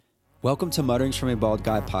Welcome to Mutterings from a Bald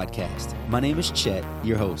Guy podcast. My name is Chet,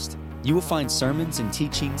 your host. You will find sermons and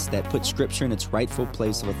teachings that put Scripture in its rightful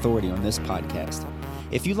place of authority on this podcast.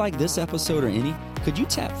 If you like this episode or any, could you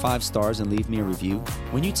tap 5 stars and leave me a review?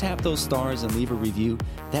 When you tap those stars and leave a review,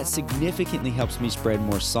 that significantly helps me spread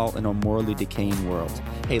more salt in a morally decaying world.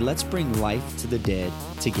 Hey, let's bring life to the dead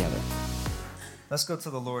together. Let's go to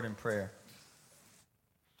the Lord in prayer.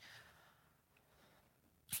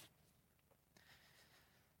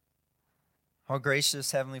 Our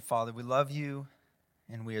gracious Heavenly Father, we love you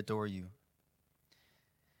and we adore you.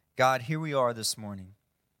 God, here we are this morning.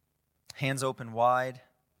 Hands open wide,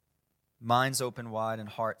 minds open wide, and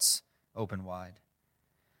hearts open wide.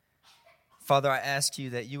 Father, I ask you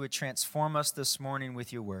that you would transform us this morning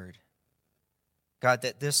with your word. God,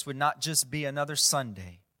 that this would not just be another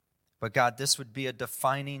Sunday, but God, this would be a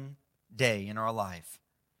defining day in our life.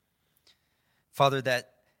 Father,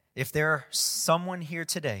 that if there's someone here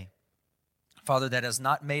today, Father, that has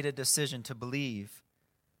not made a decision to believe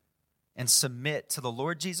and submit to the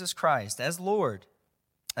Lord Jesus Christ as Lord,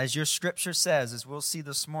 as your scripture says, as we'll see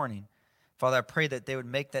this morning, Father, I pray that they would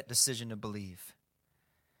make that decision to believe.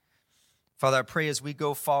 Father, I pray as we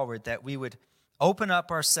go forward that we would open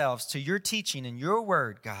up ourselves to your teaching and your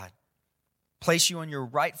word, God. Place you on your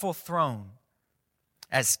rightful throne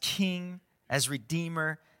as King, as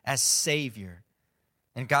Redeemer, as Savior.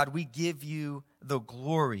 And God, we give you the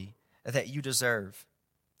glory that you deserve.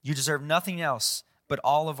 You deserve nothing else but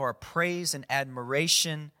all of our praise and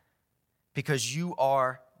admiration because you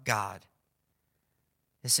are God.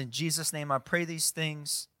 It's in Jesus' name I pray these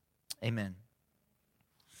things. Amen.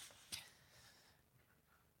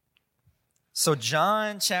 So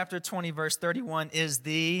John chapter 20 verse 31 is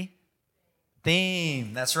the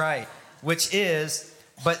theme. That's right. Which is,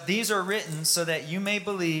 but these are written so that you may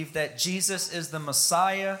believe that Jesus is the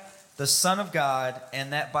Messiah, the Son of God,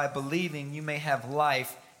 and that by believing you may have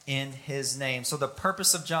life in his name. So the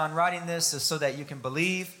purpose of John writing this is so that you can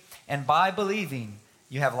believe, and by believing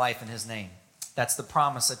you have life in his name. That's the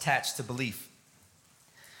promise attached to belief.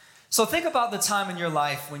 So think about the time in your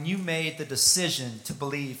life when you made the decision to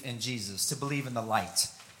believe in Jesus, to believe in the light,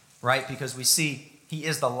 right? Because we see he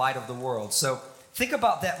is the light of the world. So think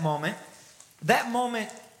about that moment. That moment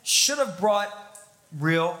should have brought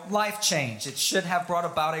real life change. It should have brought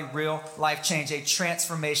about a real life change, a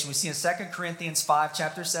transformation. We see in 2 Corinthians 5,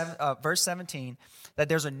 verse 17, that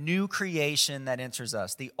there's a new creation that enters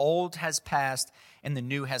us. The old has passed and the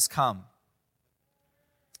new has come.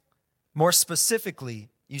 More specifically,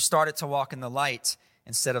 you started to walk in the light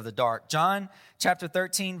instead of the dark. John chapter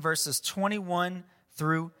 13, verses 21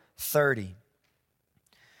 through 30.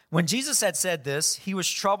 When Jesus had said this, he was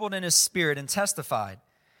troubled in his spirit and testified,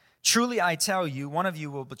 "Truly I tell you, one of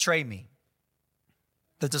you will betray me."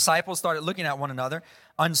 The disciples started looking at one another,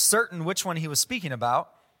 uncertain which one he was speaking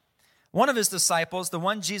about. One of his disciples, the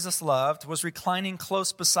one Jesus loved, was reclining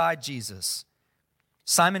close beside Jesus.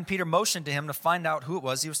 Simon Peter motioned to him to find out who it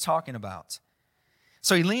was he was talking about.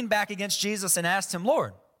 So he leaned back against Jesus and asked him,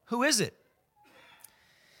 "Lord, who is it?"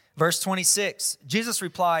 Verse 26, Jesus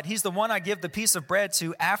replied, "He's the one I give the piece of bread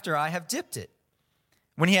to after I have dipped it."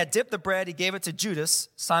 When he had dipped the bread, he gave it to Judas,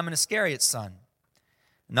 Simon Iscariot's son.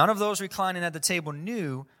 None of those reclining at the table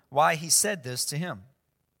knew why he said this to him.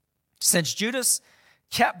 Since Judas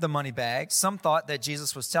kept the money bag, some thought that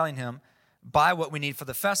Jesus was telling him, "Buy what we need for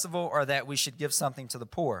the festival," or that we should give something to the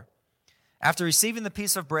poor. After receiving the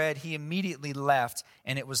piece of bread, he immediately left,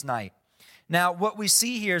 and it was night. Now, what we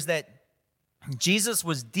see here is that Jesus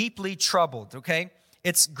was deeply troubled, okay?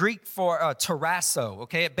 It's Greek for tarasso,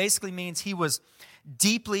 okay? It basically means he was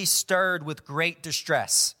deeply stirred with great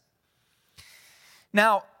distress.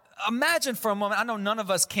 Now, imagine for a moment, I know none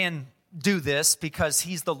of us can do this because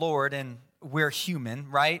he's the Lord and we're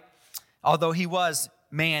human, right? Although he was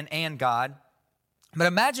man and God. But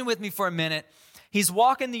imagine with me for a minute, he's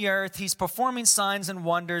walking the earth, he's performing signs and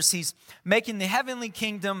wonders, he's making the heavenly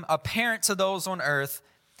kingdom apparent to those on earth,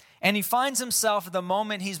 and he finds himself at the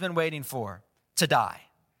moment he's been waiting for, to die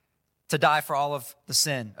for all of the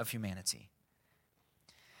sin of humanity.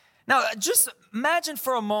 Now, just imagine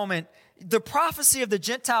for a moment, the prophecy of the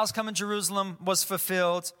Gentiles coming to Jerusalem was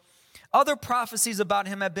fulfilled. Other prophecies about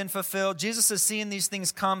him have been fulfilled. Jesus is seeing these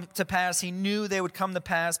things come to pass. He knew they would come to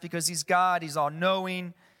pass because he's God, he's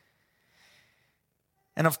all-knowing.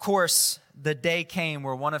 And of course, the day came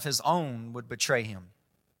where one of his own would betray him.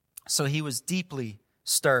 So he was deeply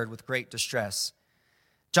stirred with great distress.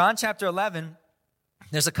 John chapter 11,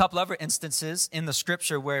 there's a couple other instances in the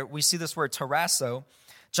scripture where we see this word tarasso.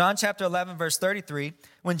 John chapter 11, verse 33,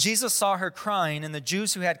 when Jesus saw her crying and the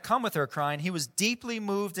Jews who had come with her crying, he was deeply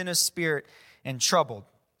moved in his spirit and troubled.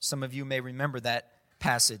 Some of you may remember that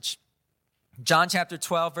passage. John chapter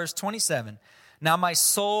 12, verse 27. Now my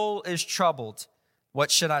soul is troubled.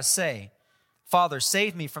 What should I say? Father,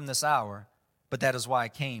 save me from this hour. But that is why I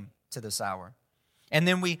came to this hour. And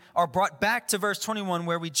then we are brought back to verse 21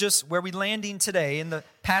 where we landing today in the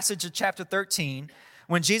passage of chapter 13.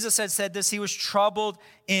 When Jesus had said this, he was troubled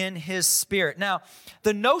in his spirit. Now,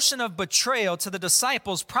 the notion of betrayal to the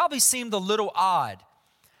disciples probably seemed a little odd.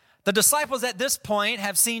 The disciples at this point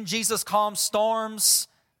have seen Jesus calm storms,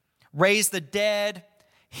 raise the dead,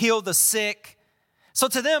 heal the sick. So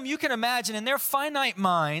to them, you can imagine in their finite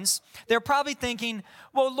minds, they're probably thinking,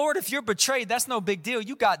 well, Lord, if you're betrayed, that's no big deal.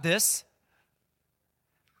 You got this.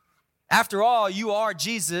 After all, you are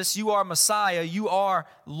Jesus, you are Messiah, you are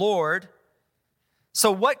Lord.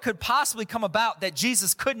 So what could possibly come about that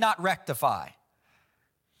Jesus could not rectify?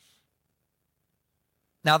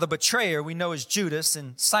 Now the betrayer we know is Judas,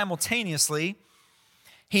 and simultaneously,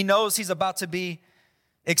 he knows he's about to be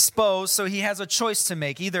exposed, so he has a choice to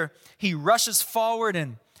make. Either he rushes forward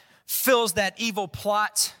and fills that evil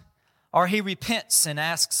plot, or he repents and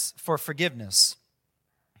asks for forgiveness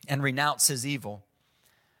and renounces his evil.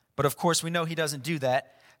 But of course, we know he doesn't do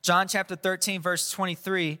that. John chapter 13, verse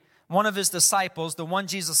 23, one of his disciples, the one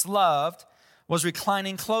Jesus loved, was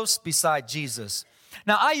reclining close beside Jesus.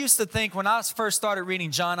 Now, I used to think when I first started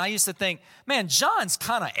reading John, I used to think, man, John's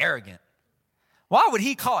kind of arrogant. Why would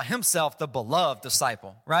he call himself the beloved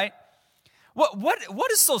disciple, right?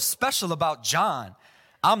 What is so special about John?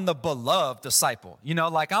 I'm the beloved disciple,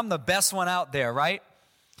 like I'm the best one out there, right?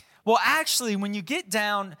 Well, actually, when you get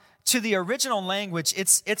down to the original language,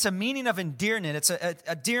 it's a meaning of endearment.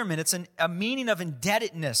 It's a meaning of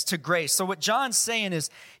indebtedness to grace. So what John's saying is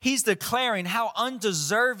he's declaring how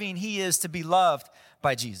undeserving he is to be loved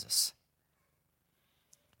by Jesus.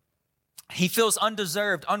 He feels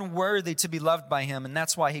undeserved, unworthy to be loved by him, and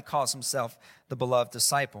that's why he calls himself the beloved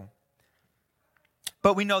disciple.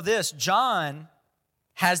 But we know this, John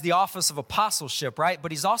has the office of apostleship, right?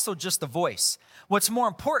 But he's also just a voice. What's more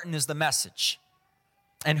important is the message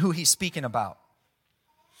and who he's speaking about.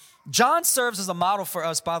 John serves as a model for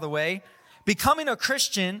us, by the way. Becoming a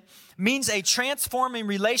Christian means a transforming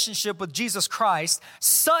relationship with Jesus Christ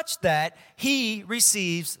such that he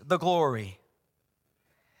receives the glory.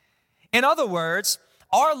 In other words,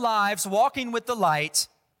 our lives walking with the light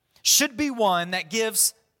should be one that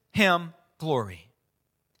gives him glory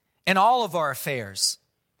in all of our affairs,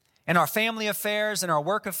 in our family affairs, in our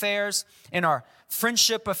work affairs, in our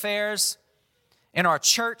friendship affairs, in our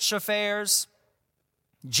church affairs.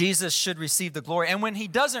 Jesus should receive the glory. And when he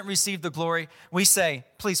doesn't receive the glory, we say,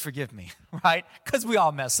 please forgive me, right? Because we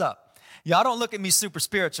all mess up. Y'all don't look at me super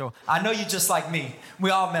spiritual. I know you just like me. We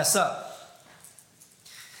all mess up.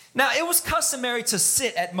 Now, it was customary to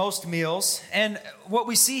sit at most meals, and what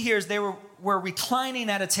we see here is they were reclining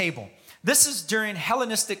at a table. This is during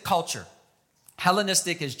Hellenistic culture.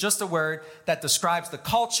 Hellenistic is just a word that describes the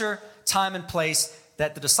culture, time, and place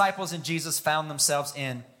that the disciples and Jesus found themselves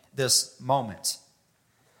in this moment.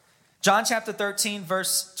 John chapter 13,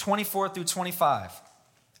 verse 24 through 25.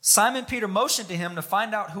 Simon Peter motioned to him to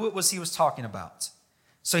find out who it was he was talking about.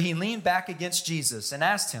 So he leaned back against Jesus and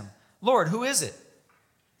asked him, Lord, who is it?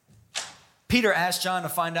 Peter asked John to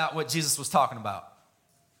find out what Jesus was talking about.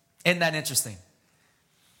 Isn't that interesting?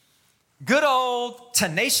 Good old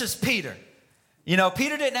tenacious Peter.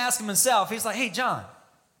 Peter didn't ask him himself. He's like, hey, John,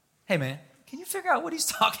 hey, man, can you figure out what he's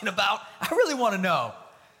talking about? I really want to know.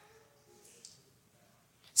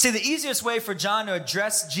 See, the easiest way for John to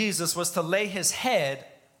address Jesus was to lay his head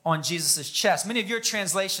on Jesus' chest. Many of your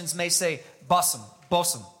translations may say bosom.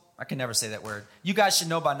 I can never say that word. You guys should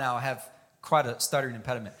know by now I have quite a stuttering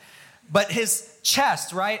impediment. But his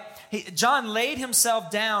chest, right? John laid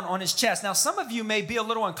himself down on his chest. Now, some of you may be a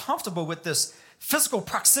little uncomfortable with this physical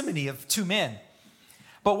proximity of two men.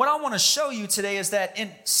 But what I want to show you today is that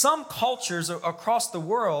in some cultures across the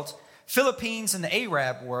world, Philippines and the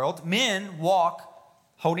Arab world, men walk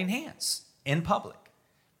holding hands in public.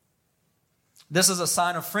 This is a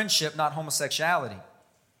sign of friendship, not homosexuality.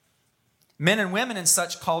 Men and women in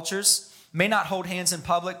such cultures may not hold hands in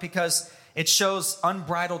public because it shows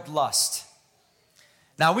unbridled lust.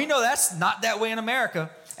 Now, we know that's not that way in America,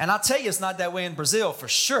 and I'll tell you it's not that way in Brazil for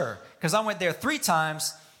sure, because I went there 3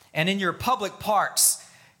 times, and in your public parks,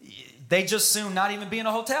 they just soon not even be in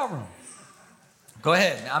a hotel room. Go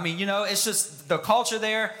ahead. I mean, it's just the culture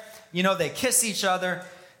there. They kiss each other.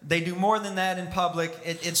 They do more than that in public.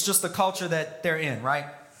 It's just the culture that they're in, right?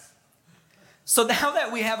 So now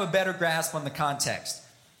that we have a better grasp on the context,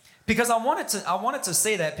 because I wanted to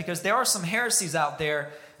say that because there are some heresies out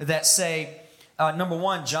there that say, number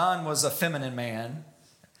one, John was a feminine man.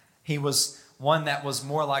 he was one that was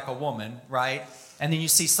more like a woman, right? And then you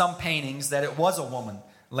see some paintings that it was a woman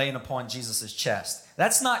laying upon Jesus' chest.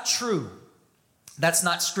 That's not true. That's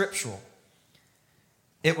not scriptural.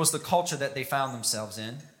 It was the culture that they found themselves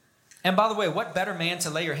in. And by the way, what better man to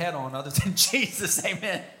lay your head on other than Jesus?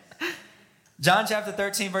 Amen. John chapter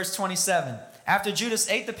 13, verse 27. After Judas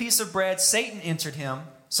ate the piece of bread, Satan entered him.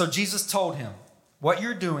 So Jesus told him, what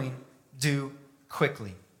you're doing, do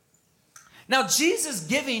quickly. Now, Jesus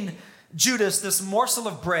giving Judas this morsel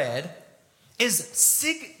of bread is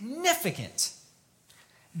significant.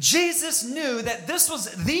 Jesus knew that this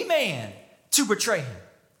was the man to betray him.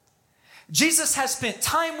 Jesus has spent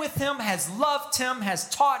time with him, has loved him, has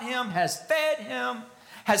taught him, has fed him,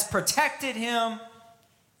 has protected him.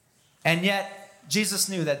 And yet, Jesus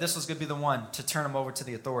knew that this was going to be the one to turn him over to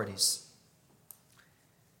the authorities.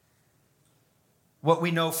 What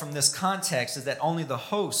we know from this context is that only the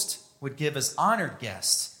host would give his honored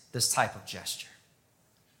guest this type of gesture.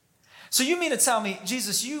 So you mean to tell me,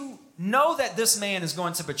 Jesus, you know that this man is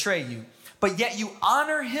going to betray you, but yet you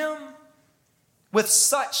honor him with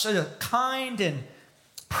such a kind and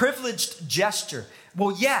privileged gesture?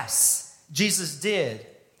 Well, yes, Jesus did.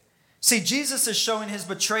 See, Jesus is showing his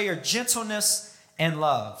betrayer gentleness and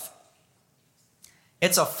love.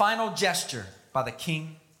 It's a final gesture by the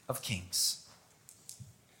King of Kings.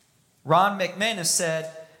 Ron McManus said,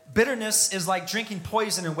 bitterness is like drinking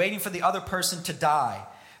poison and waiting for the other person to die.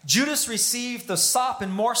 Judas received the sop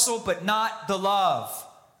and morsel, but not the love.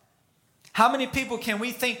 How many people can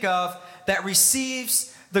we think of that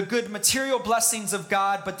receives the good material blessings of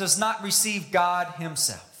God, but does not receive God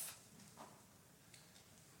himself?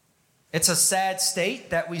 It's a sad state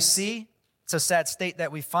that we see. It's a sad state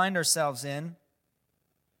that we find ourselves in,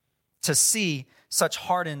 to see such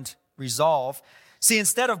hardened resolve. See,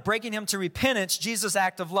 instead of breaking him to repentance, Jesus'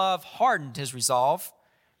 act of love hardened his resolve.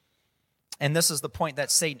 And this is the point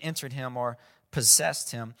that Satan entered him or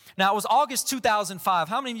possessed him. Now, it was August 2005.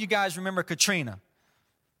 How many of you guys remember Katrina?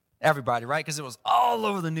 Everybody, right? Because it was all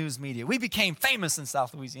over the news media. We became famous in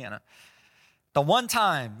South Louisiana. The one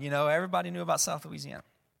time, everybody knew about South Louisiana.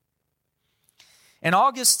 In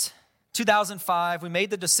August 2005, we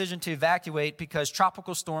made the decision to evacuate because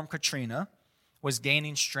Tropical Storm Katrina was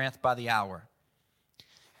gaining strength by the hour.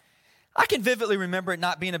 I can vividly remember it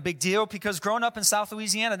not being a big deal because growing up in South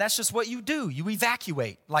Louisiana, that's just what you do. You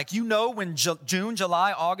evacuate. Like, when June,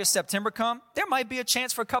 July, August, September come, there might be a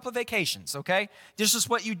chance for a couple of vacations, okay? This is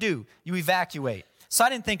what you do. You evacuate. So I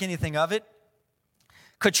didn't think anything of it.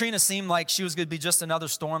 Katrina seemed like she was going to be just another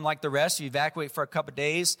storm like the rest. You evacuate for a couple of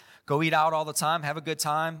days, go eat out all the time, have a good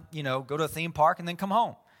time, go to a theme park, and then come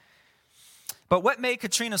home. But what made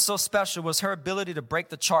Katrina so special was her ability to break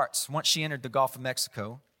the charts once she entered the Gulf of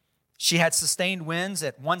Mexico. She had sustained winds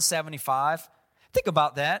at 175. Think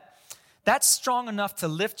about that. That's strong enough to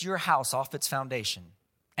lift your house off its foundation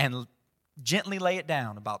and gently lay it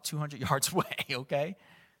down about 200 yards away, okay?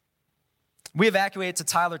 We evacuated to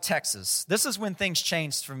Tyler, Texas. This is when things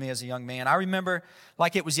changed for me as a young man. I remember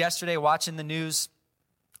like it was yesterday watching the news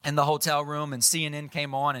in the hotel room, and CNN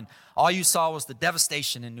came on, and all you saw was the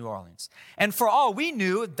devastation in New Orleans. And for all we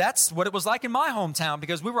knew, that's what it was like in my hometown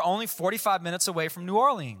because we were only 45 minutes away from New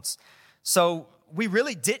Orleans. So we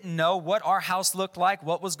really didn't know what our house looked like,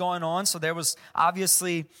 what was going on. So there was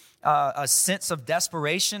obviously a sense of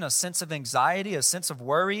desperation, a sense of anxiety, a sense of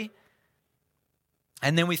worry.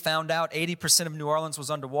 And then we found out 80% of New Orleans was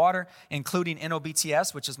underwater, including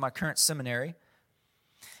NOBTS, which is my current seminary.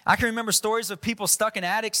 I can remember stories of people stuck in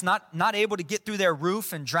attics, not able to get through their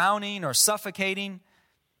roof and drowning or suffocating.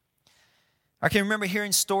 I can remember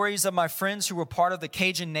hearing stories of my friends who were part of the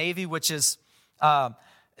Cajun Navy, which is,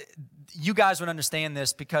 you guys would understand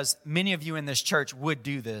this because many of you in this church would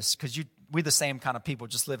do this because we're the same kind of people,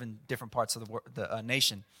 just live in different parts of the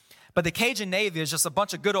nation. But the Cajun Navy is just a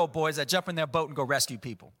bunch of good old boys that jump in their boat and go rescue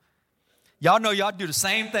people. Y'all know y'all do the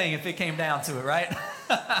same thing if it came down to it, right?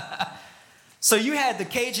 So you had the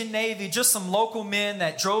Cajun Navy, just some local men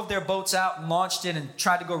that drove their boats out and launched it and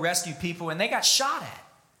tried to go rescue people, and they got shot at.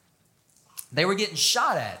 They were getting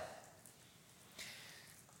shot at.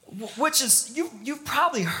 Which is, you've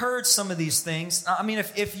probably heard some of these things. I mean,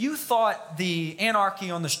 if you thought the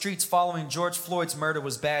anarchy on the streets following George Floyd's murder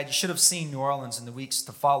was bad, you should have seen New Orleans in the weeks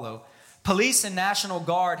to follow. Police and National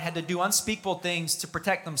Guard had to do unspeakable things to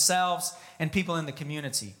protect themselves and people in the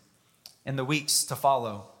community in the weeks to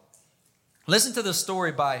follow. Listen to this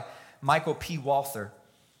story by Michael P. Walther.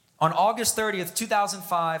 On August 30th,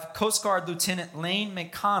 2005, Coast Guard Lieutenant Lane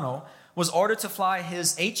McConnell was ordered to fly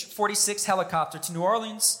his H-46 helicopter to New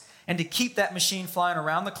Orleans and to keep that machine flying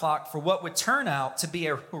around the clock for what would turn out to be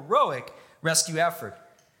a heroic rescue effort.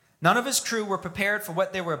 None of his crew were prepared for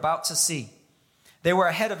what they were about to see. They were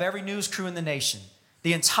ahead of every news crew in the nation.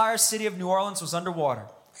 The entire city of New Orleans was underwater.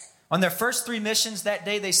 On their first 3 missions that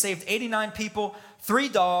day, they saved 89 people, 3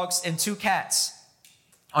 dogs, and 2 cats.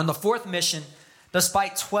 On the 4th mission,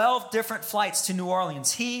 despite 12 different flights to New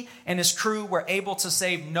Orleans, he and his crew were able to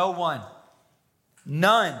save no one.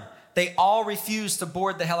 None. They all refused to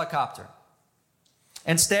board the helicopter.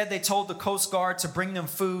 Instead, they told the Coast Guard to bring them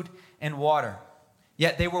food and water.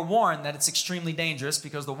 Yet they were warned that it's extremely dangerous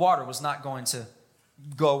because the water was not going to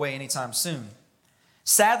go away anytime soon.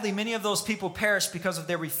 Sadly, many of those people perished because of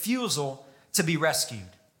their refusal to be rescued.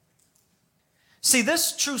 See,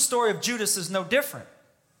 this true story of Judas is no different.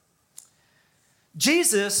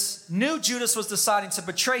 Jesus knew Judas was deciding to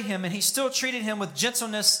betray him, and he still treated him with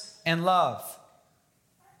gentleness and love.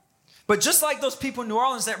 But just like those people in New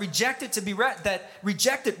Orleans that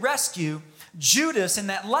rejected rescue, Judas, in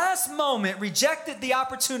that last moment, rejected the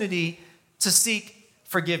opportunity to seek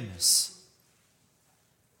forgiveness.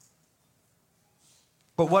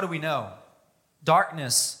 But what do we know?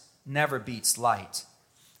 Darkness never beats light.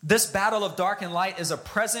 This battle of dark and light is a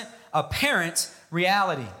present, apparent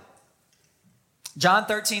reality. John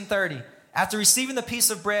 13:30. After receiving the piece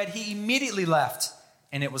of bread, he immediately left,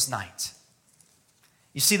 and it was night.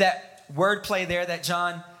 You see that word play there that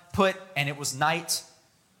John put, and it was night?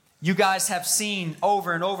 You guys have seen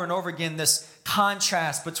over and over and over again this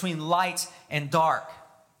contrast between light and dark.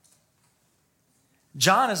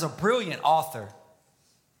 John is a brilliant author.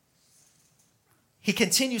 He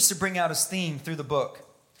continues to bring out his theme through the book.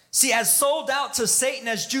 See, as sold out to Satan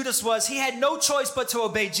as Judas was, he had no choice but to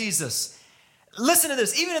obey Jesus. Listen to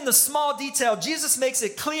this. Even in the small detail, Jesus makes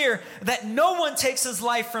it clear that no one takes his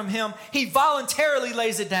life from him. He voluntarily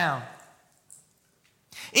lays it down.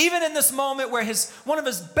 Even in this moment where one of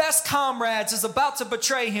his best comrades is about to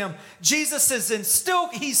betray him, Jesus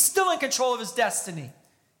he's still in control of his destiny.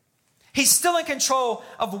 He's still in control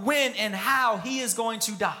of when and how he is going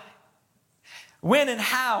to die. When and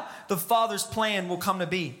how the Father's plan will come to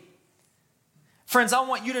be. Friends, I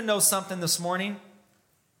want you to know something this morning.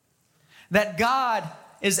 That God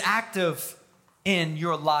is active in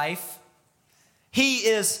your life. He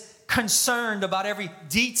is concerned about every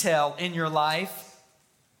detail in your life.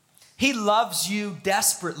 He loves you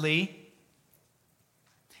desperately.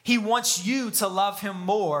 He wants you to love him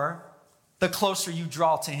more the closer you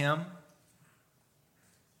draw to him.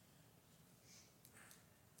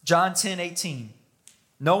 John 10:18.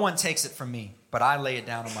 No one takes it from me, but I lay it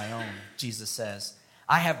down on my own, Jesus says.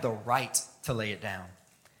 I have the right to lay it down,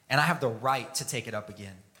 and I have the right to take it up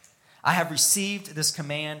again. I have received this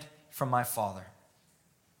command from my Father.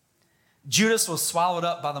 Judas was swallowed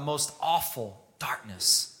up by the most awful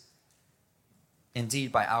darkness.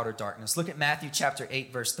 Indeed, by outer darkness. Look at Matthew chapter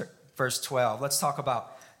 8, verse 12. Let's talk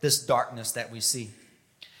about this darkness that we see.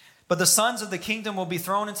 But the sons of the kingdom will be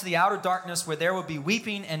thrown into the outer darkness where there will be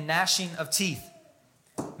weeping and gnashing of teeth.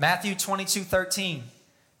 Matthew 22:13.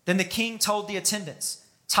 Then the king told the attendants,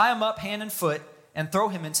 tie him up hand and foot and throw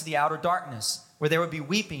him into the outer darkness where there will be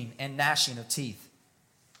weeping and gnashing of teeth.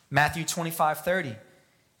 Matthew 25:30.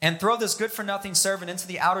 And throw this good-for-nothing servant into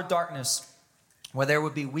the outer darkness where there will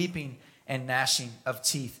be weeping and gnashing of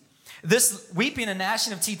teeth. This weeping and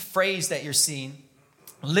gnashing of teeth phrase that you're seeing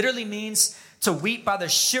literally means to weep by the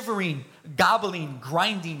shivering, gobbling,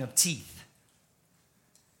 grinding of teeth.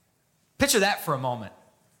 Picture that for a moment.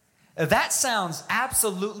 That sounds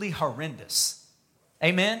absolutely horrendous.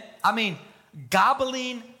 Amen? I mean,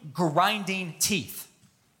 gobbling, grinding teeth.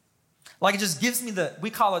 Like it just gives me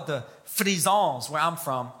we call it the frissons where I'm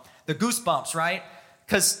from, the goosebumps, right?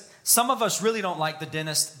 Because some of us really don't like the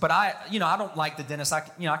dentist, but I don't like the dentist. I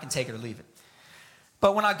can take it or leave it.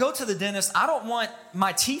 But when I go to the dentist, I don't want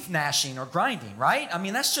my teeth gnashing or grinding, right? I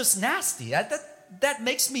mean, that's just nasty. That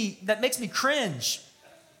makes me cringe.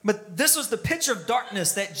 But this was the picture of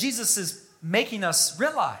darkness that Jesus is making us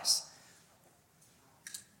realize.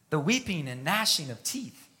 The weeping and gnashing of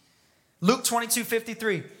teeth. Luke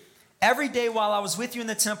 22:53. Every day while I was with you in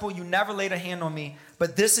the temple, you never laid a hand on me,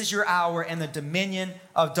 but this is your hour and the dominion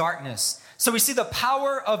of darkness. So we see the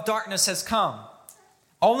power of darkness has come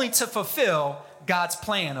only to fulfill God's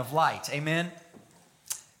plan of light. Amen?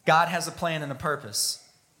 God has a plan and a purpose.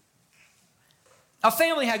 A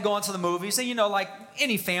family had gone to the movies, and like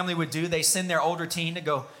any family would do, they send their older teen to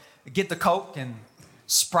go get the Coke and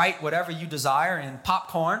Sprite, whatever you desire, and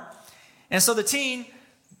popcorn. And so the teen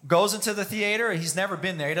goes into the theater. He's never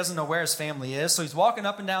been there. He doesn't know where his family is. So he's walking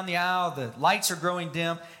up and down the aisle. The lights are growing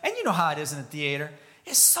dim. And you know how it is in a theater.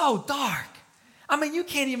 It's so dark. I mean, you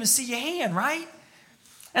can't even see your hand, right?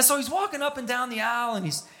 And so he's walking up and down the aisle, and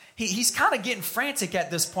he's kind of getting frantic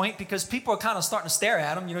at this point because people are kind of starting to stare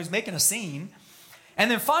at him. He's making a scene. And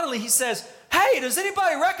then finally he says, "Hey, does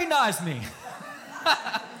anybody recognize me?"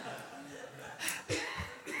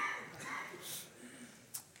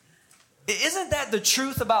 Isn't that the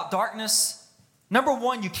truth about darkness? Number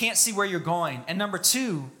one, you can't see where you're going. And number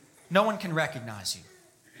two, no one can recognize you.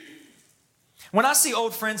 When I see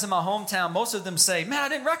old friends in my hometown, most of them say, "Man, I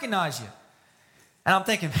didn't recognize you." And I'm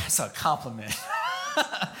thinking, that's a compliment.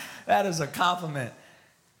 That is a compliment.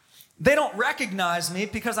 They don't recognize me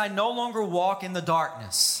because I no longer walk in the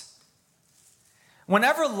darkness.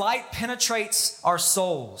 Whenever light penetrates our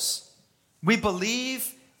souls, we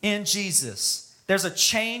believe in Jesus. There's a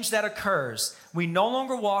change that occurs. We no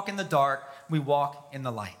longer walk in the dark, we walk in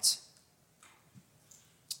the light.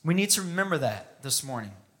 We need to remember that this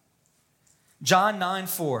morning. John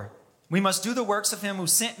 9:4, we must do the works of him who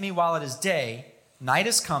sent me while it is day. Night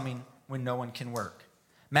is coming when no one can work.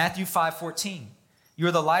 Matthew 5:14, you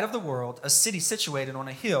are the light of the world. A city situated on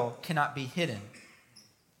a hill cannot be hidden.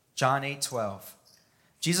 John 8:12,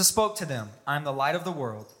 Jesus spoke to them, I am the light of the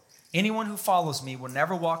world. Anyone who follows me will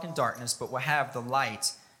never walk in darkness, but will have the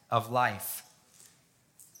light of life.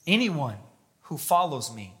 Anyone who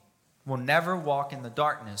follows me will never walk in the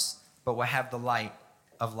darkness, but will have the light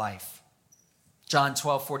of life. John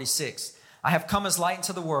 12:46, I have come as light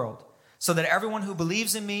into the world, so that everyone who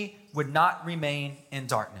believes in me would not remain in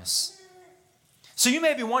darkness. So you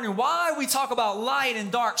may be wondering why we talk about light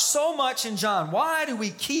and dark so much in John. Why do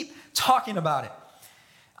we keep talking about it?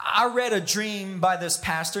 I read a dream by this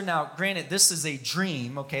pastor. Now, granted, this is a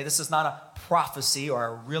dream, okay? This is not a prophecy or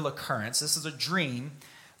a real occurrence. This is a dream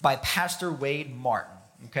by Pastor Wade Martin,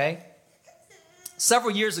 okay?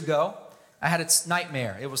 Several years ago, I had a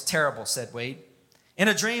nightmare. It was terrible, said Wade. In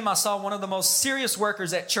a dream, I saw one of the most serious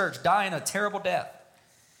workers at church dying a terrible death.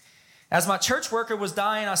 As my church worker was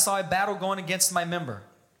dying, I saw a battle going against my member.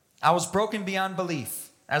 I was broken beyond belief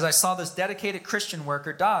as I saw this dedicated Christian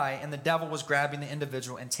worker die, and the devil was grabbing the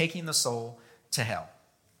individual and taking the soul to hell.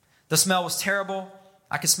 The smell was terrible.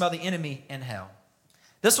 I could smell the enemy in hell.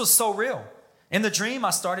 This was so real. In the dream,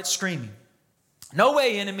 I started screaming, "No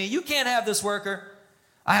way, enemy, you can't have this worker.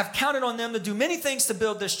 I have counted on them to do many things to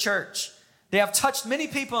build this church. They have touched many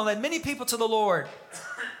people and led many people to the Lord.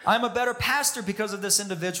 I'm a better pastor because of this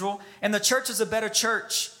individual, and the church is a better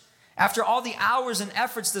church. After all the hours and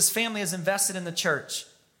efforts this family has invested in the church,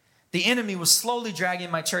 the enemy was slowly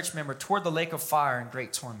dragging my church member toward the lake of fire and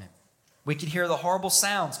great torment. We could hear the horrible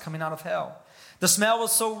sounds coming out of hell. The smell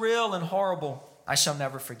was so real and horrible, I shall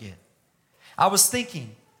never forget. I was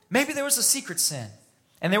thinking, maybe there was a secret sin,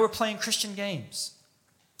 and they were playing Christian games.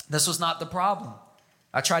 This was not the problem.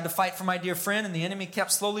 I tried to fight for my dear friend, and the enemy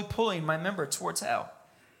kept slowly pulling my member towards hell.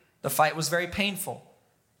 The fight was very painful.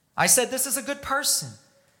 I said, this is a good person.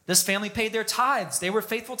 This family paid their tithes. They were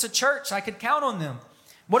faithful to church. I could count on them.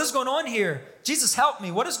 What is going on here? Jesus, help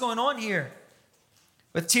me. What is going on here?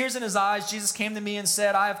 With tears in his eyes, Jesus came to me and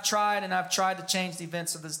said, I have tried to change the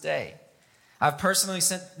events of this day. I've personally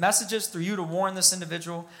sent messages through you to warn this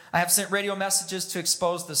individual. I have sent radio messages to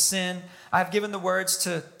expose the sin. I have given the words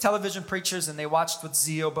to television preachers, and they watched with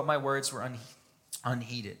zeal, but my words were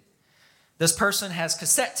unheeded. This person has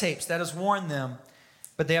cassette tapes that has warned them,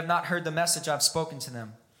 but they have not heard the message I've spoken to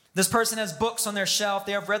them. This person has books on their shelf.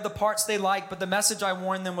 They have read the parts they like, but the message I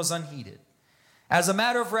warned them was unheeded. As a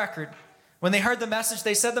matter of record, when they heard the message,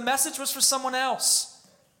 they said the message was for someone else.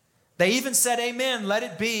 They even said, amen, let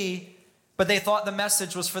it be, but they thought the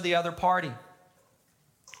message was for the other party.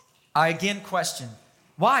 I again questioned,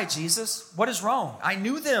 why, Jesus? What is wrong? I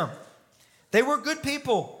knew them. They were good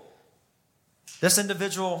people. This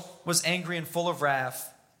individual was angry and full of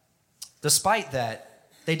wrath. Despite that,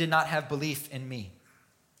 they did not have belief in me.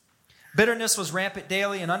 Bitterness was rampant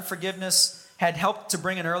daily, and unforgiveness had helped to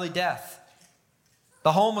bring an early death.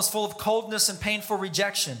 The home was full of coldness and painful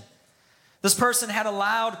rejection. This person had a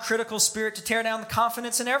loud, critical spirit to tear down the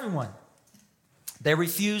confidence in everyone. They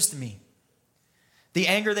refused me. The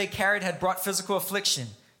anger they carried had brought physical affliction,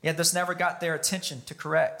 yet this never got their attention to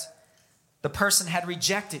correct. The person had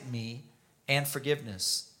rejected me and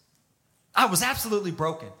forgiveness. I was absolutely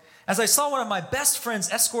broken as I saw one of my best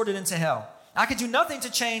friends escorted into hell. I could do nothing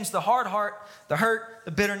to change the hard heart, the hurt,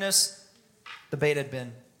 the bitterness. The bait had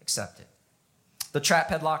been accepted. The trap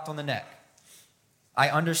had locked on the neck. I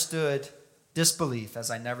understood disbelief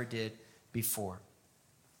as I never did before.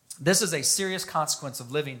 This is a serious consequence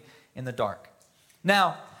of living in the dark.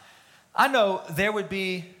 Now, I know it would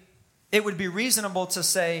be reasonable to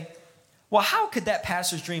say, well, how could that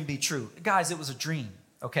pastor's dream be true? Guys, it was a dream,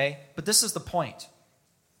 okay? But this is the point.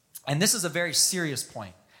 And this is a very serious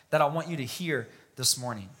point that I want you to hear this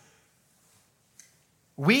morning.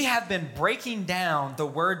 we have been breaking down the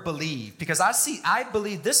word believe, because I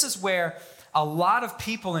believe this is where a lot of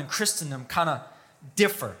people in Christendom kind of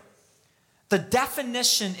differ. The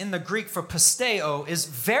definition in the Greek for pisteo is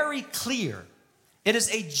very clear. It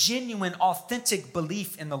is a genuine, authentic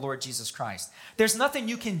belief in the Lord Jesus Christ. There's nothing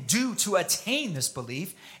you can do to attain this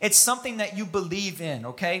belief. It's something that you believe in,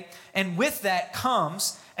 okay? And with that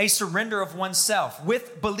comes a surrender of oneself.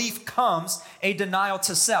 With belief comes a denial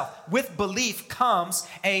to self. With belief comes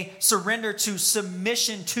a surrender to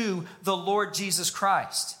submission to the Lord Jesus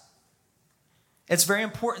Christ. It's very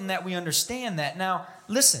important that we understand that. Now,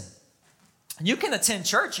 listen, you can attend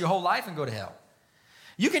church your whole life and go to hell.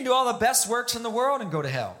 You can do all the best works in the world and go to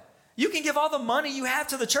hell. You can give all the money you have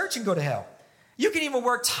to the church and go to hell. You can even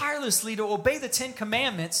work tirelessly to obey the 10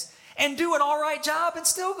 Commandments and do an all right job and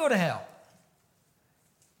still go to hell.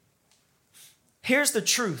 Here's the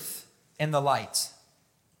truth in the light.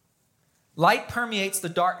 Light permeates the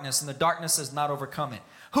darkness, and the darkness has not overcome it.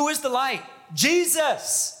 Who is the light?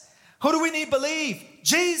 Jesus. Who do we need to believe?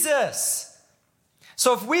 Jesus.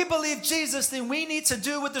 So if we believe Jesus, then we need to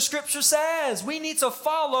do what the scripture says. We need to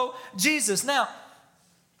follow Jesus. Now,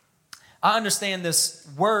 I understand this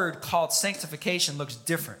word called sanctification looks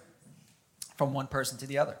different from one person to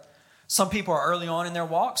the other. Some people are early on in their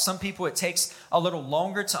walk. Some people it takes a little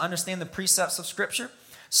longer to understand the precepts of scripture.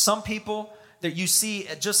 Some people that you see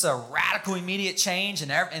just a radical immediate change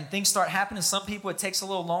and things start happening. Some people it takes a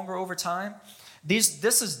little longer over time.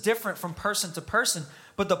 This is different from person to person.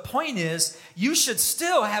 But the point is, you should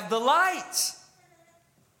still have the light.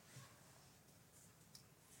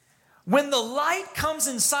 When the light comes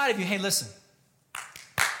inside of you, hey, listen.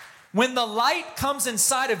 When the light comes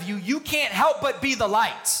inside of you, you can't help but be the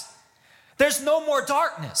light. There's no more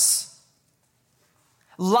darkness.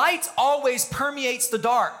 Light always permeates the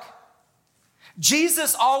dark.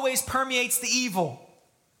 Jesus always permeates the evil.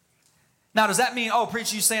 Now, does that mean,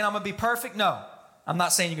 preacher, you saying I'm going to be perfect? No, I'm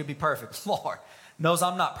not saying you're going to be perfect. Lord knows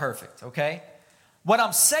I'm not perfect, okay? What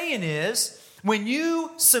I'm saying is, when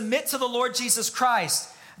you submit to the Lord Jesus Christ,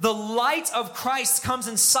 the light of Christ comes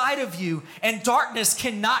inside of you, and darkness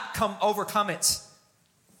cannot overcome it.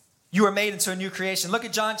 You are made into a new creation. Look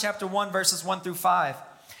at John chapter 1, verses 1 through 5.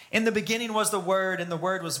 In the beginning was the Word, and the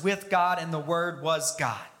Word was with God, and the Word was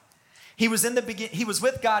God. He was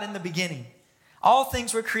with God in the beginning. All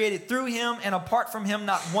things were created through him, and apart from him,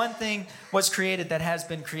 not one thing was created that has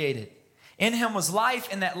been created. In him was life,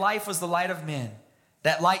 and that life was the light of men.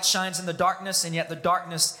 That light shines in the darkness, and yet the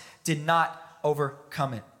darkness did not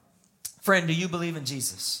overcome it. Friend, do you believe in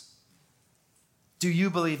Jesus? Do you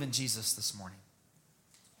believe in Jesus this morning?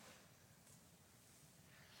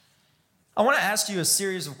 I want to ask you a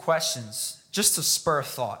series of questions just to spur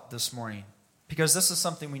thought this morning, because this is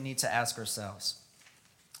something we need to ask ourselves.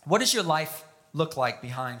 What does your life look like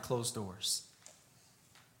behind closed doors?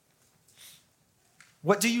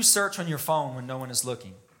 What do you search on your phone when no one is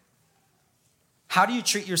looking? How do you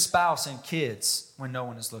treat your spouse and kids when no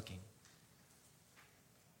one is looking?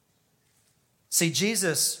 See,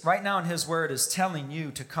 Jesus, right now in his word, is telling you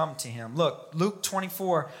to come to him. Look, Luke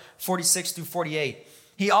 24, 46 through 48.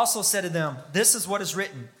 He also said to them, "This is what is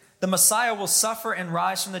written. The Messiah will suffer and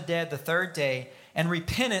rise from the dead the third day, and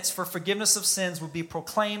repentance for forgiveness of sins will be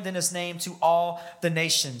proclaimed in his name to all the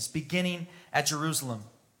nations, beginning at Jerusalem.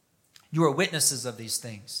 You are witnesses of these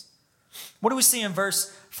things." What do we see in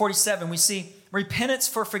verse 47? We see repentance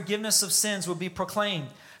for forgiveness of sins will be proclaimed.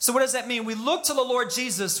 So what does that mean? We look to the Lord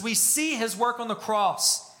Jesus. We see his work on the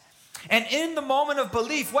cross. And in the moment of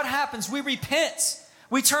belief, what happens? We repent.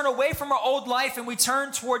 We turn away from our old life and we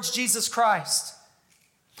turn towards Jesus Christ.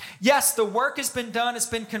 Yes, the work has been done. It's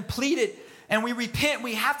been completed. And we repent.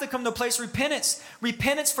 We have to come to a place of repentance.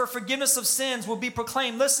 Repentance for forgiveness of sins will be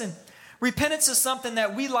proclaimed. Listen, repentance is something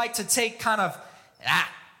that we like to take kind of, I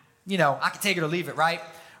can take it or leave it, right?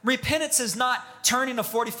 Repentance is not turning a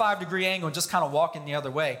 45-degree angle and just kind of walking the other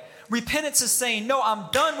way. Repentance is saying, no, I'm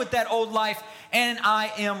done with that old life and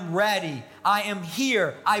I am ready. I am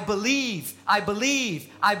here. I believe. I believe.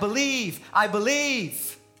 I believe. I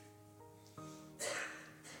believe.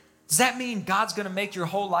 Does that mean God's going to make your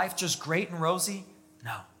whole life just great and rosy?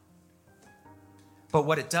 No. But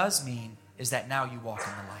what it does mean is that now you walk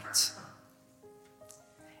in the light.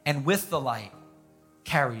 And with the light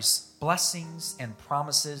carries blessings and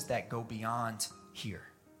promises that go beyond here.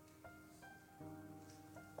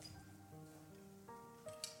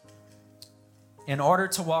 In order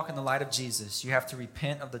to walk in the light of Jesus, you have to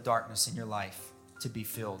repent of the darkness in your life to be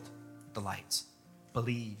filled with the light.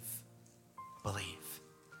 Believe. Believe.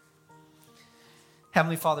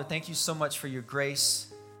 Heavenly Father, thank you so much for your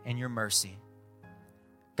grace and your mercy.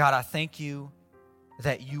 God, I thank you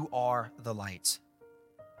that you are the light.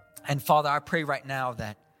 And Father, I pray right now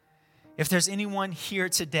that if there's anyone here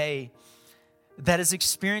today that is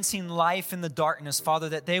experiencing life in the darkness, Father,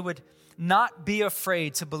 that they would not be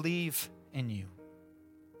afraid to believe in you.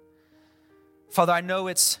 Father, I know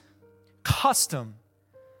it's custom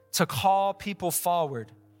to call people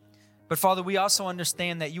forward, but Father, we also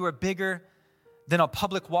understand that you are bigger than a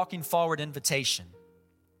public walking forward invitation.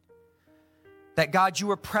 That God, you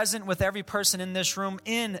are present with every person in this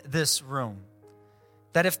room,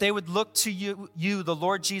 that if they would look to you, the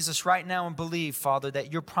Lord Jesus, right now and believe, Father,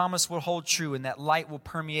 that your promise will hold true and that light will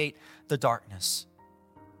permeate the darkness.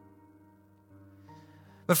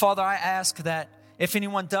 But Father, I ask that if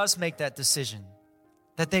anyone does make that decision,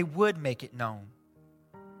 that they would make it known.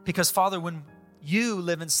 Because Father, when you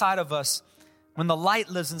live inside of us, when the light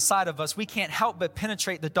lives inside of us, we can't help but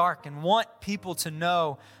penetrate the dark and want people to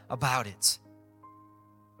know about it.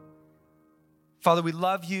 Father, we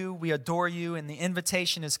love you, we adore you, and the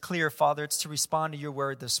invitation is clear, Father. It's to respond to your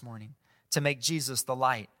word this morning, to make Jesus the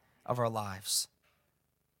light of our lives.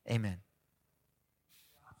 Amen.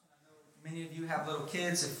 Many of you have little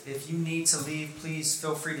kids. If you need to leave, please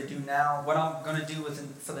feel free to do now. What I'm going to do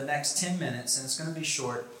for the next 10 minutes, and it's going to be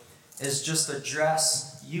short, is just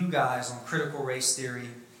address you guys on critical race theory,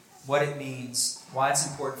 what it means, why it's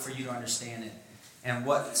important for you to understand it, and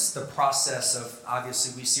what's the process of,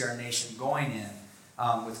 obviously, we see our nation going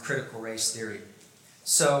in with critical race theory.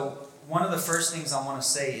 So one of the first things I want to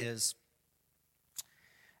say is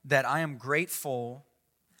that I am grateful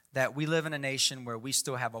that we live in a nation where we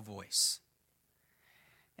still have a voice.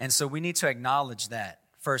 And so we need to acknowledge that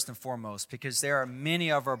first and foremost, because there are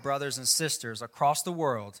many of our brothers and sisters across the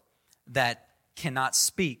world that cannot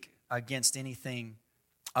speak against anything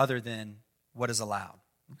other than what is allowed,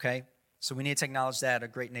 okay? So we need to acknowledge that, a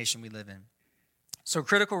great nation we live in. So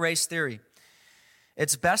critical race theory,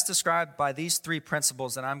 it's best described by these three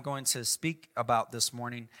principles that I'm going to speak about this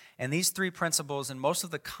morning. And these three principles and most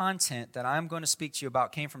of the content that I'm going to speak to you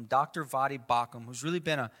about came from Dr. Voddie Baucham, who's really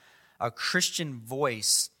been a Christian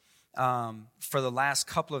voice for the last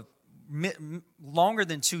couple of, longer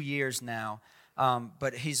than 2 years now.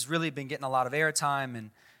 But he's really been getting a lot of airtime,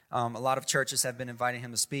 and a lot of churches have been inviting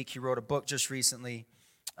him to speak. He wrote a book just recently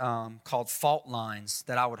called Fault Lines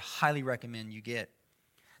that I would highly recommend you get.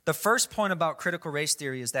 The first point about critical race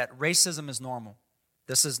theory is that racism is normal.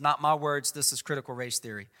 This is not my words. This is critical race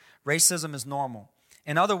theory. Racism is normal.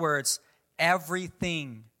 In other words,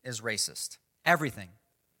 everything is racist. Everything.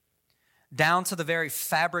 Down to the very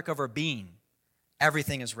fabric of our being,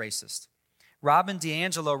 everything is racist. Robin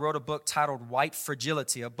DiAngelo wrote a book titled White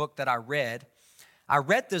Fragility, a book that I read. I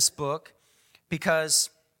read this book because,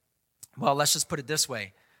 well, let's just put it this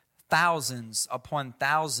way. Thousands upon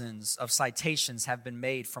thousands of citations have been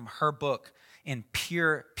made from her book in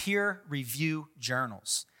peer review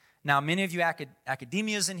journals. Now, many of you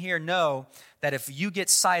academias in here know that if you get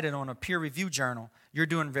cited on a peer review journal, you're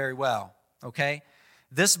doing very well, okay?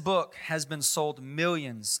 This book has been sold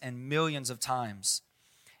millions and millions of times.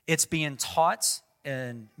 It's being taught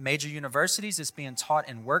in major universities. It's being taught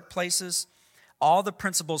in workplaces. All the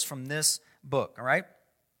principles from this book, all right?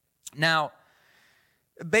 Now,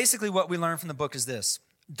 basically what we learn from the book is this.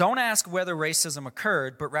 Don't ask whether racism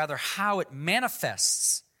occurred, but rather how it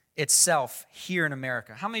manifests itself here in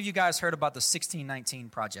America. How many of you guys heard about the 1619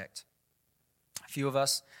 Project? A few of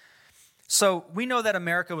us. So we know that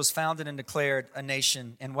America was founded and declared a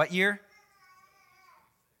nation in what year?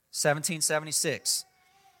 1776.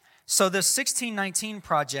 So the 1619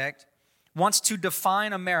 Project wants to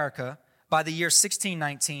define America by the year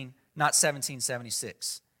 1619, not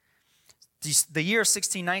 1776. The year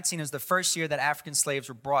 1619 is the first year that African slaves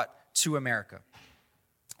were brought to America.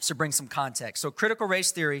 So bring some context. So critical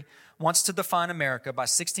race theory wants to define America by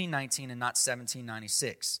 1619 and not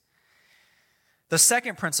 1796. The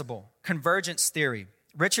second principle, convergence theory.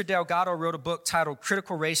 Richard Delgado wrote a book titled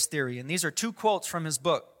Critical Race Theory, and these are two quotes from his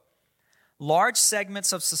book. Large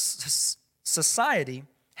segments of society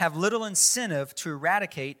have little incentive to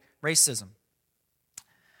eradicate racism.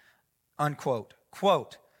 Unquote.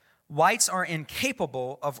 Quote, whites are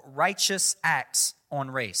incapable of righteous acts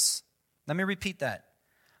on race. Let me repeat that.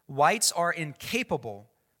 Whites are incapable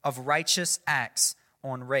of righteous acts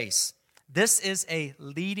on race. This is a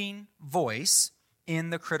leading voice in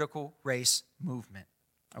the critical race movement,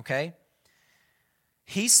 okay?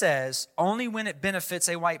 He says only when it benefits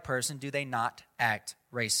a white person do they not act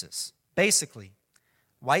racist. Basically,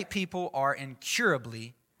 white people are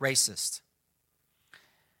incurably racist.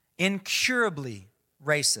 Incurably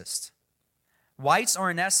racist. Whites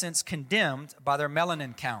are in essence condemned by their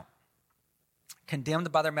melanin count.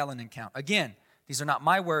 Condemned by their melanin count. Again, These are not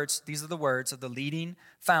my words. These are the words of the leading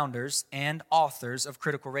founders and authors of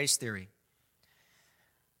critical race theory.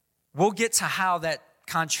 We'll get to how that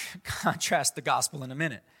contrasts the gospel in a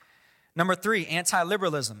minute. Number 3,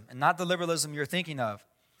 anti-liberalism, and not the liberalism you're thinking of.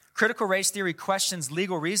 Critical race theory questions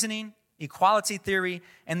legal reasoning, equality theory,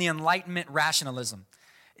 and the Enlightenment rationalism.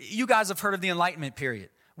 You guys have heard of the Enlightenment period,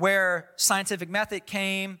 where scientific method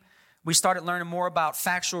came. We started learning more about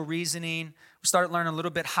factual reasoning. We started learning a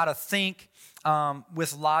little bit how to think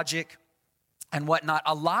with logic and whatnot.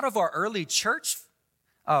 A lot of our early church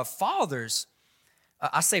fathers,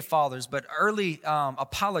 I say fathers, but early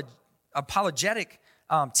apologetic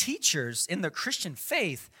teachers in the Christian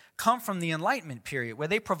faith come from the Enlightenment period, where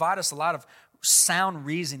they provide us a lot of sound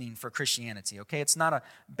reasoning for Christianity, okay? It's not a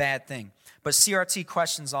bad thing. But CRT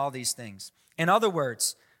questions all these things. In other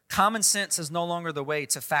words, common sense is no longer the way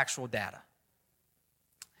to factual data.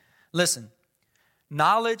 Listen,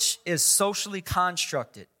 knowledge is socially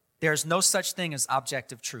constructed. There's no such thing as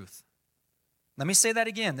objective truth. Let me say that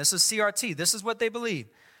again. This is CRT. This is what they believe.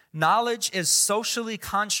 Knowledge is socially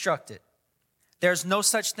constructed. There's no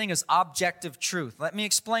such thing as objective truth. Let me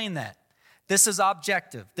explain that. This is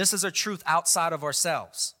objective. This is a truth outside of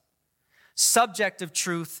ourselves. Subjective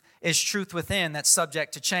truth is truth within that's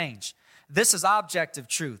subject to change. This is objective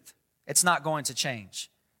truth. It's not going to change.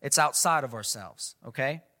 It's outside of ourselves,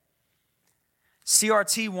 okay?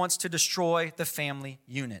 CRT wants to destroy the family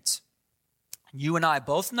unit. You and I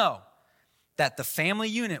both know that the family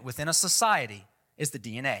unit within a society is the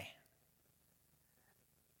DNA.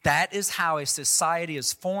 That is how a society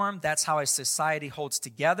is formed. That's how a society holds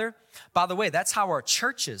together. By the way, that's how our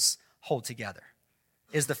churches hold together,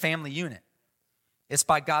 is the family unit. It's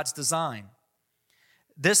by God's design.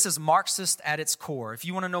 This is Marxist at its core. If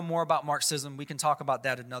you want to know more about Marxism, we can talk about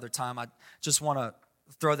that another time. I just want to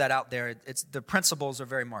throw that out there. The principles are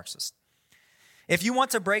very Marxist. If you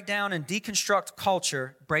want to break down and deconstruct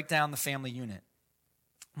culture, break down the family unit,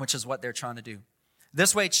 which is what they're trying to do.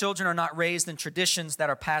 This way, children are not raised in traditions that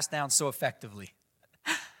are passed down so effectively.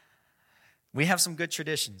 We have some good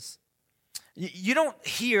traditions. You don't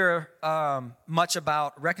hear much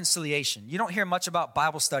about reconciliation. You don't hear much about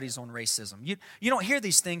Bible studies on racism. You don't hear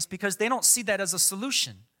these things because they don't see that as a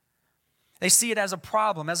solution. They see it as a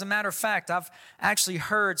problem. As a matter of fact, I've actually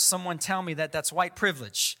heard someone tell me that that's white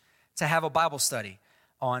privilege to have a Bible study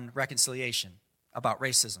on reconciliation about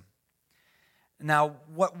racism. Now,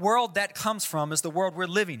 what world that comes from is the world we're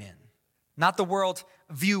living in. Not the world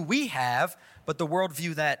view we have, but the world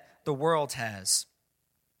view that the world has.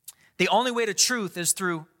 The only way to truth is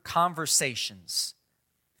through conversations.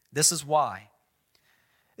 This is why.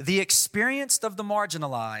 The experience of the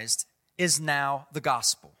marginalized is now the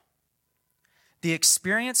gospel. The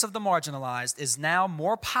experience of the marginalized is now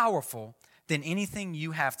more powerful than anything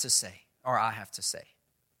you have to say or I have to say.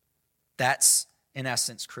 That's, in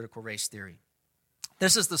essence, critical race theory.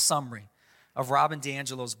 This is the summary of Robin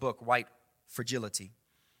DiAngelo's book, White Fragility.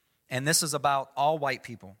 And this is about all white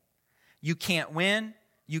people. You can't win,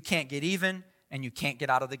 you can't get even, and you can't get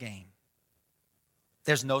out of the game.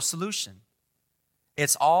 There's no solution.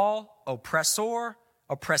 It's all oppressor,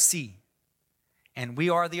 oppressee. And we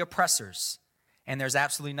are the oppressors. And there's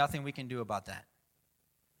absolutely nothing we can do about that.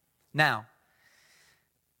 Now,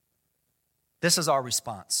 this is our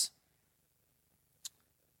response.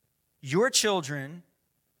 Your children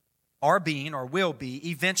are being or will be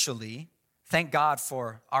eventually, thank God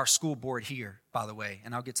for our school board here, by the way,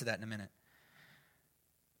 and I'll get to that in a minute,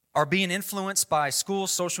 are being influenced by school,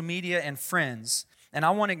 social media, and friends. And I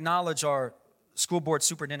want to acknowledge our school board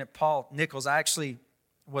superintendent, Paul Nichols. I actually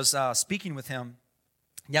was speaking with him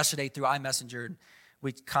yesterday through iMessenger.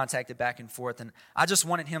 We contacted back and forth, and I just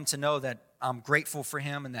wanted him to know that I'm grateful for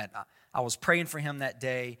him and that I was praying for him that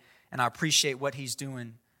day, and I appreciate what he's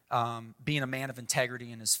doing, being a man of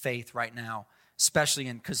integrity in his faith right now,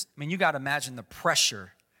 especially because, you got to imagine the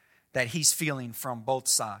pressure that he's feeling from both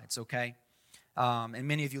sides, okay? And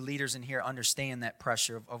many of you leaders in here understand that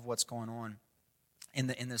pressure of what's going on in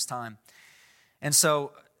this time. And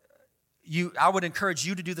so I would encourage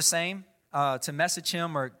you to do the same, to message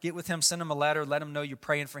him or get with him, send him a letter, let him know you're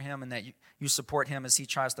praying for him and that you support him as he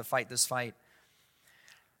tries to fight this fight.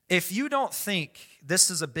 If you don't think this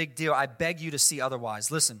is a big deal, I beg you to see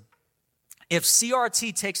otherwise. Listen, if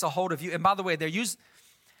CRT takes a hold of you, and by the way, they're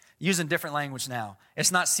using different language now.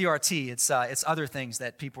 It's not CRT, it's other things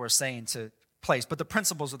that people are saying to place, but the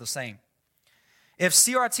principles are the same. If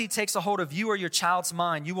CRT takes a hold of you or your child's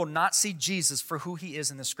mind, you will not see Jesus for who he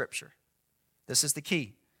is in the scripture. This is the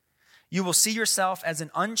key. You will see yourself as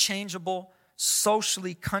an unchangeable,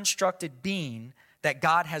 socially constructed being that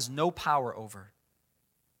God has no power over.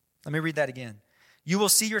 Let me read that again. You will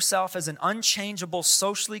see yourself as an unchangeable,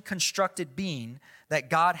 socially constructed being that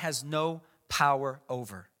God has no power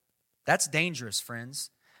over. That's dangerous, friends.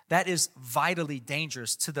 That is vitally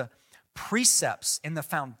dangerous to the precepts and the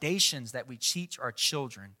foundations that we teach our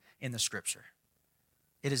children in the Scripture.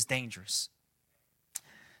 It is dangerous.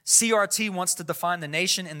 CRT wants to define the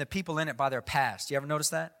nation and the people in it by their past. You ever notice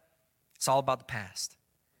that? It's all about the past.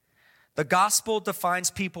 The gospel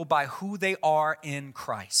defines people by who they are in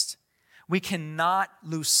Christ. We cannot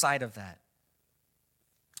lose sight of that.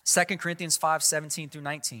 2 Corinthians 5:17 through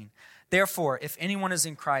 19. Therefore, if anyone is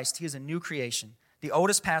in Christ, he is a new creation. The old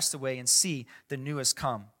has passed away, and see, the new has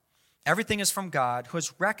come. Everything is from God, who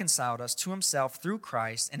has reconciled us to himself through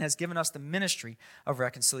Christ and has given us the ministry of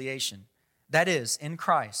reconciliation. That is, in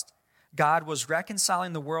Christ, God was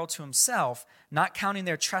reconciling the world to himself, not counting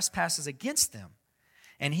their trespasses against them.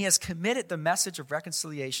 And he has committed the message of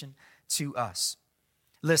reconciliation to us.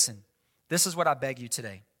 Listen, this is what I beg you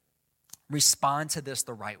today. Respond to this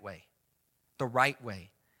the right way. The right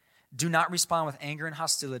way. Do not respond with anger and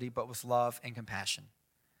hostility, but with love and compassion.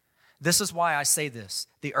 This is why I say this.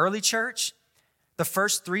 The early church, the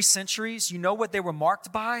first 3 centuries, you know what they were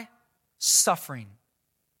marked by? Suffering.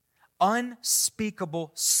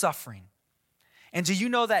 Unspeakable suffering. And do you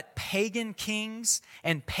know that pagan kings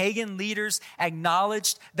and pagan leaders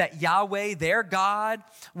acknowledged that Yahweh, their God,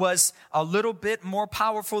 was a little bit more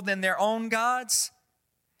powerful than their own gods?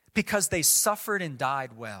 Because they suffered and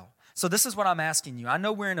died well. So this is what I'm asking you. I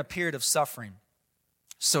know we're in a period of suffering,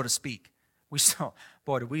 so to speak.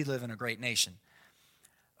 Boy, do we live in a great nation.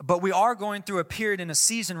 But we are going through a period in a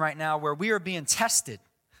season right now where we are being tested.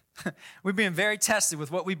 We're being very tested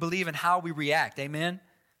with what we believe and how we react. Amen?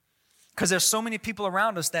 Because there's so many people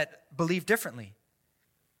around us that believe differently.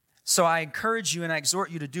 So I encourage you and I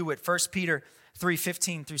exhort you to do what 1 Peter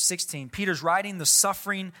 3:15 through 16. Peter's writing the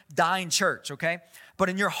suffering, dying church, okay? But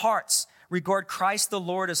in your hearts, regard Christ the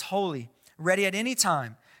Lord as holy, ready at any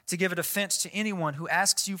time to give a defense to anyone who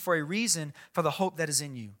asks you for a reason for the hope that is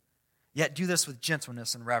in you. Yet do this with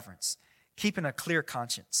gentleness and reverence, keeping a clear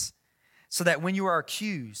conscience, so that when you are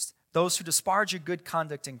accused, those who disparage your good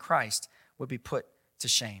conduct in Christ will be put to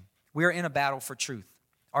shame. We are in a battle for truth.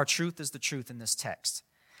 Our truth is the truth in this text.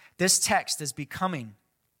 This text is becoming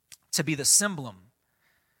to be the emblem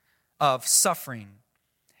of suffering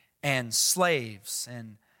and slaves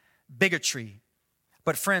and bigotry.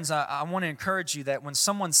 But friends, I want to encourage you that when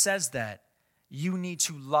someone says that, you need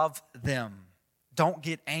to love them. Don't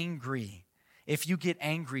get angry. If you get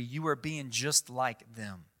angry, you are being just like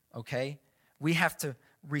them, okay? We have to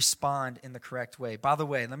respond in the correct way. By the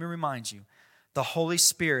way, let me remind you, the Holy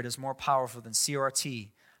Spirit is more powerful than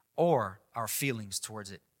CRT or our feelings towards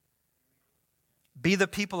it. Be the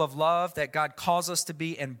people of love that God calls us to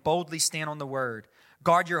be and boldly stand on the word.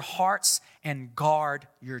 Guard your hearts and guard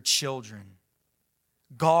your children.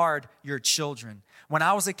 Guard your children. When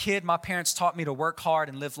I was a kid, my parents taught me to work hard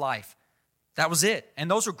and live life. That was it.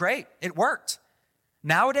 And those were great. It worked.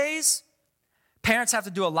 Nowadays, parents have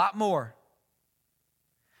to do a lot more.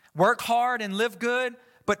 Work hard and live good,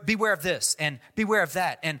 but beware of this and beware of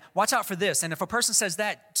that and watch out for this. And if a person says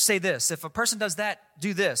that, say this. If a person does that,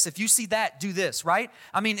 do this. If you see that, do this, right?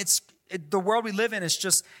 I mean, the world we live in is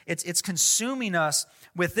just, it's consuming us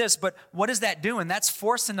with this. But what is that doing? That's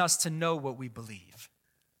forcing us to know what we believe.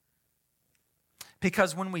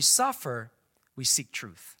 Because when we suffer, we seek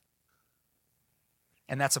truth.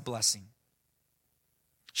 And that's a blessing.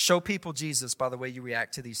 Show people Jesus by the way you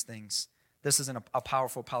react to these things. This is a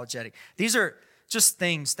powerful apologetic. These are just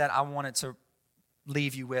things that I wanted to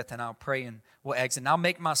leave you with, and I'll pray and we'll exit. And I'll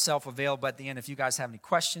make myself available at the end if you guys have any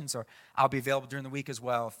questions, or I'll be available during the week as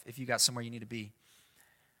well if you got somewhere you need to be.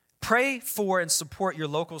 Pray for and support your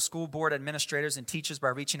local school board administrators and teachers by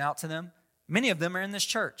reaching out to them. Many of them are in this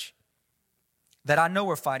church that I know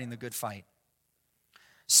are fighting the good fight.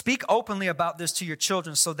 Speak openly about this to your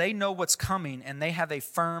children so they know what's coming and they have a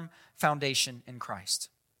firm foundation in Christ.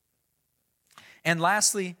 And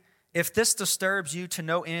lastly, if this disturbs you to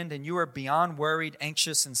no end and you are beyond worried,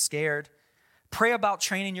 anxious, and scared, pray about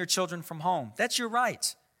training your children from home. That's your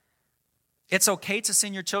right. It's okay to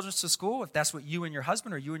send your children to school if that's what you and your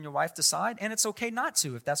husband or you and your wife decide, and it's okay not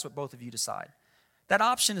to if that's what both of you decide. That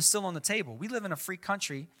option is still on the table. We live in a free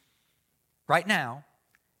country right now,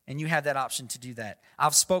 and you have that option to do that.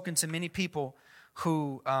 I've spoken to many people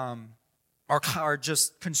who are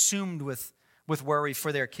just consumed with worry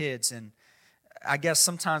for their kids, and I guess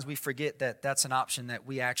sometimes we forget that that's an option, that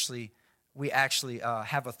we actually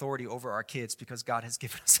have authority over our kids because God has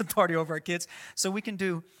given us authority over our kids. So we can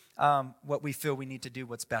do what we feel we need to do,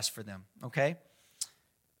 what's best for them, okay?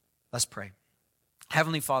 Let's pray.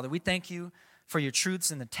 Heavenly Father, we thank you for your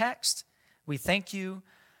truths in the text. We thank you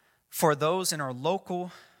for those in our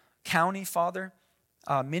local county, Father,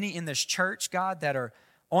 many in this church, God, that are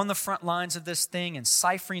on the front lines of this thing and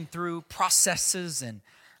ciphering through processes and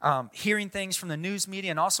hearing things from the news media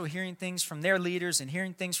and also hearing things from their leaders and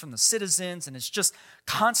hearing things from the citizens. And it's just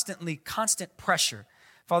constant pressure.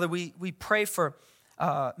 Father, we pray for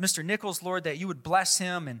Mr. Nichols, Lord, that you would bless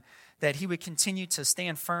him and that he would continue to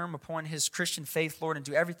stand firm upon his Christian faith, Lord, and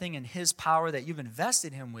do everything in his power that you've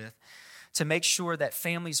invested him with to make sure that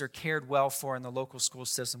families are cared well for in the local school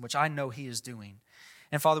system, which I know he is doing.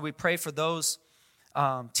 And Father, we pray for those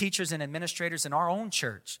teachers and administrators in our own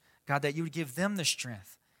church, God, that you would give them the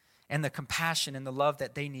strength and the compassion and the love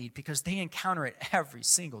that they need, because they encounter it every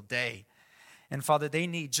single day. And Father, they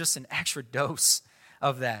need just an extra dose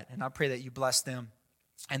of that. And I pray that you bless them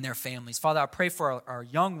and their families. Father, I pray for our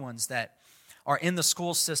young ones that are in the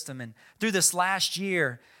school system and through this last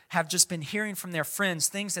year have just been hearing from their friends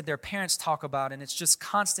things that their parents talk about, and it's just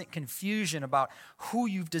constant confusion about who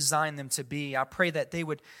you've designed them to be. I pray that they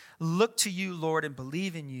would look to you, Lord, and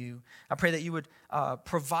believe in you. I pray that you would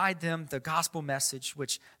provide them the gospel message,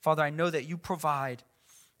 which, Father, I know that you provide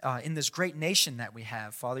in this great nation that we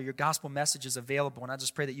have. Father, your gospel message is available, and I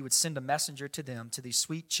just pray that you would send a messenger to them, to these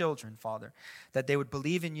sweet children, Father, that they would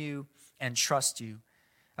believe in you and trust you,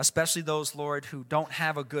 especially those, Lord, who don't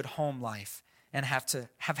have a good home life and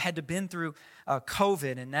have had to been through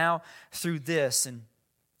COVID and now through this and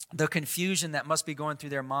the confusion that must be going through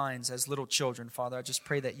their minds as little children. Father, I just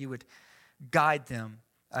pray that you would guide them,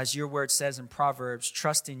 as your word says in Proverbs,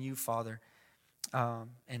 trust in you, Father,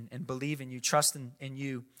 and believe in you, trust in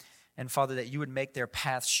you, and Father, that you would make their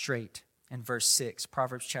path straight. In verse 6,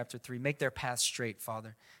 Proverbs chapter 3, make their path straight,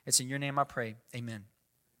 Father. It's in your name I pray, amen.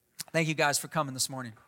 Thank you guys for coming this morning.